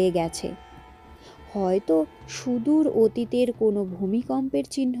দুভাগ হয়ে গেছে, হয়তো সুদূর অতীতের কোনো ভূমিকম্পের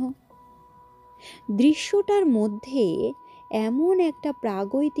চিহ্ন। দৃশ্যটার মধ্যে এমন একটা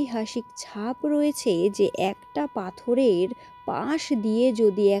প্রাগৈতিহাসিক ছাপ রয়েছে যে একটা পাথরের পাশ দিয়ে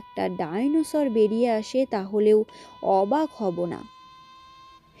যদি একটা ডাইনোসর বেরিয়ে আসে তাহলেও অবাক হব না।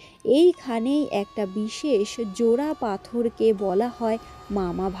 এইখানেই একটা বিশেষ জোড়া পাথরকে বলা হয়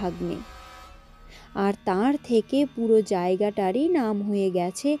মামা ভাগ্নে, আর তার থেকে পুরো জায়গাটারই নাম হয়ে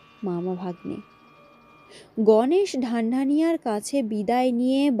গেছে মামা ভাগ্নে। গণেশ ঢান্ডানিয়ার কাছে বিদায়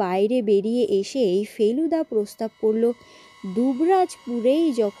নিয়ে বাইরে বেরিয়ে এসেই ফেলুদা প্রস্তাব করল, দুবরাজপুরেই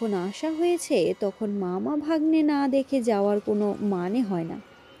যখন আসা হয়েছে তখন মামা ভাগ্নে না দেখে যাওয়ার কোনো মানে হয় না।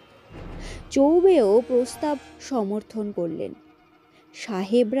 চৌবেও প্রস্তাব সমর্থন করলেন।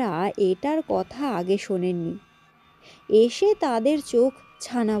 সাহেবরা এটার কথা আগে শোনেননি, এসে তাদের চোখ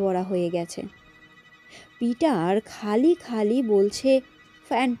ছানা বড়া হয়ে গেছে। পিটার খালি খালি বলছে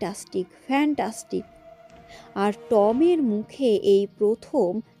ফ্যান্টাস্টিক ফ্যান্টাস্টিক, আর টমের মুখে এই প্রথম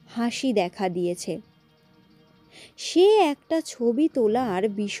হাসি দেখা দিয়েছে। সে একটা ছবি তোলার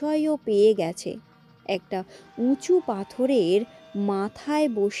বিষয়ও পেয়ে গেছে। একটা উঁচু পাথরের মাথায়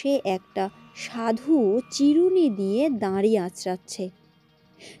বসে একটা সাধু চিরুনি দিয়ে দাঁড়ি আঁচড়াচ্ছে।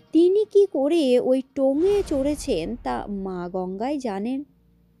 তিনি কি করে ওই টোঙে চড়েছেন তা মা গঙ্গাই জানেন।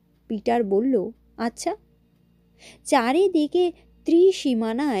 পিটার বলল, আচ্ছা, চারিদিকে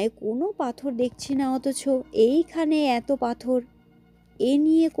ত্রিসীমানায় কোনো পাথর দেখছি না, অথচ এইখানে এত পাথর, এ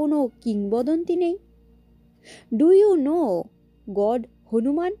নিয়ে কোনো কিংবদন্তি নেই। Do you know god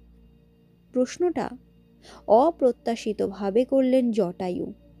Hanuman? প্রশ্নটা অপ্রত্যাশিতভাবে করলেন জটায়ু।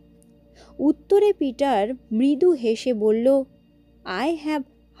 উত্তরে পিটার মৃদু হেসে বলল, I have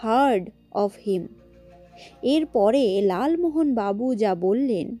heard of him. এরপরে লালমোহন বাবু যা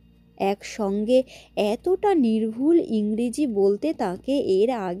বললেন, একসঙ্গে এতটা নির্ভুল ইংরেজি বলতে তাকে এর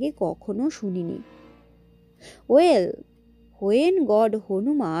আগে কখনো শুনিনি। Well, when God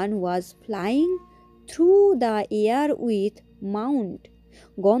Hanuman was flying through the air with Mount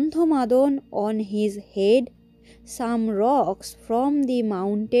Gandhamadon on his head, some rocks from the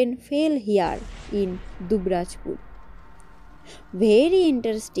mountain fell here in Dubrajpur. Very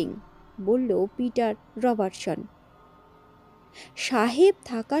interesting, বলল পিটার রবার্টসন। সাহেব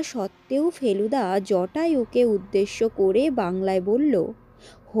থাকা সত্ত্বেও ফেলুদা জটায়ুকে উদ্দেশ্য করে বাংলায় বলল,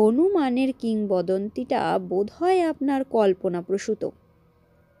 হনুমানের কিংবদন্তিটা বোধহয় আপনার কল্পনাপ্রসূত।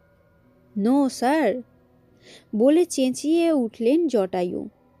 নো স্যার, বলে চেঁচিয়ে উঠলেন জটায়ু।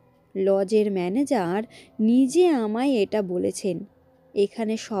 লজের ম্যানেজার নিজে আমায় এটা বলেছেন,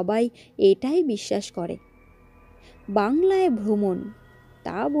 এখানে সবাই এটাই বিশ্বাস করে। বাংলায় ভ্রমণ,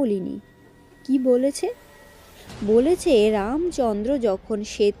 তা বলিনি। কি বলেছে? বলেছে রামচন্দ্র যখন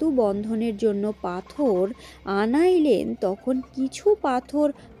সেতু বন্ধনের জন্য পাথর আনাইলেন তখন কিছু পাথর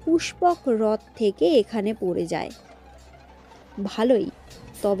পুষ্পক রথ থেকে এখানে পড়ে যায়। ভালোই,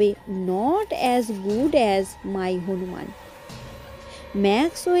 তবে not as good as my Hanuman.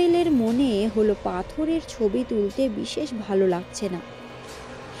 ম্যাক্সওয়েলের মনে হলো পাথরের ছবি তুলতে বিশেষ ভালো লাগছে না,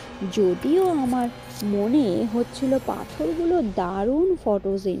 যদিও আমার মনে হচ্ছিল পাথরগুলো দারুণ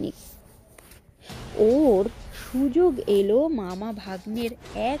ফটোজেনিক। ওর সুযোগ এলো মামা ভাগ্নের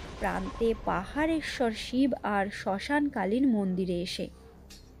এক প্রান্তে পাহাড়েশ্বর শিব আর শ্মশানকালীন মন্দিরে এসে।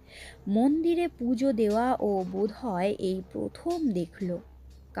 মন্দিরে পুজো দেওয়া ও বোধহয় এই প্রথম দেখল,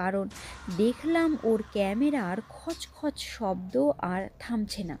 কারণ দেখলাম ওর ক্যামেরার খচখচ শব্দ আর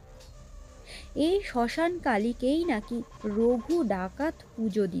থামছে না। এই শ্মশানকালীকেই নাকি রঘু ডাকাত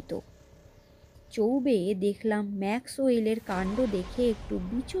পুজো দিত। চৌবে দেখলাম ম্যাক্সওয়েলের কাণ্ড দেখে একটু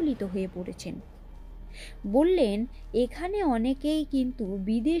বিচলিত হয়ে পড়েছেন। বললেন, এখানে অনেকেই কিন্তু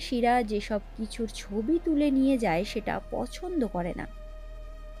বিদেশিরা যেসব কিছুর ছবি তুলে নিয়ে যায় সেটা পছন্দ করে না।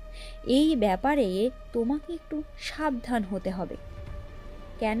 এই ব্যাপারে তোমাকে একটু সাবধান হতে হবে।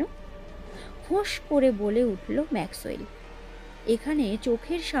 কেন? ফোঁস করে বলে উঠল ম্যাক্সওয়েল। এখানে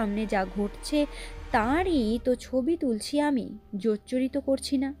চোখের সামনে যা ঘটছে তারই তো ছবি তুলছি আমি, জোচ্চরিত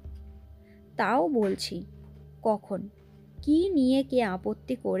করছি না। তাও বলছি, কখন কি নিয়ে কে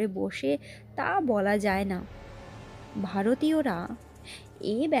আপত্তি করে বসে তা বলা যায় না। ভারতীয়রা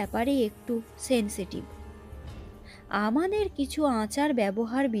এ ব্যাপারে একটু সেনসিটিভ। আমাদের কিছু আচার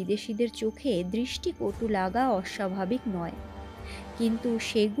ব্যবহার বিদেশিদের চোখে দৃষ্টিকটু লাগা অস্বাভাবিক নয়, কিন্তু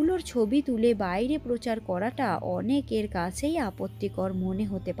সেগুলোর ছবি তুলে বাইরে প্রচার করাটা অনেকের কাছেই আপত্তিকর মনে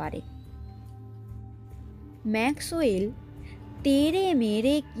হতে পারে। ম্যাক্সওয়েল তেরে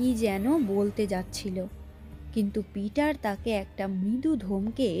মেরে কি যেন বলতে যাচ্ছিল, কিন্তু পিটার তাকে একটা মৃদু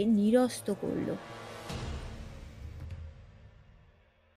ধমকে নিরস্ত করল।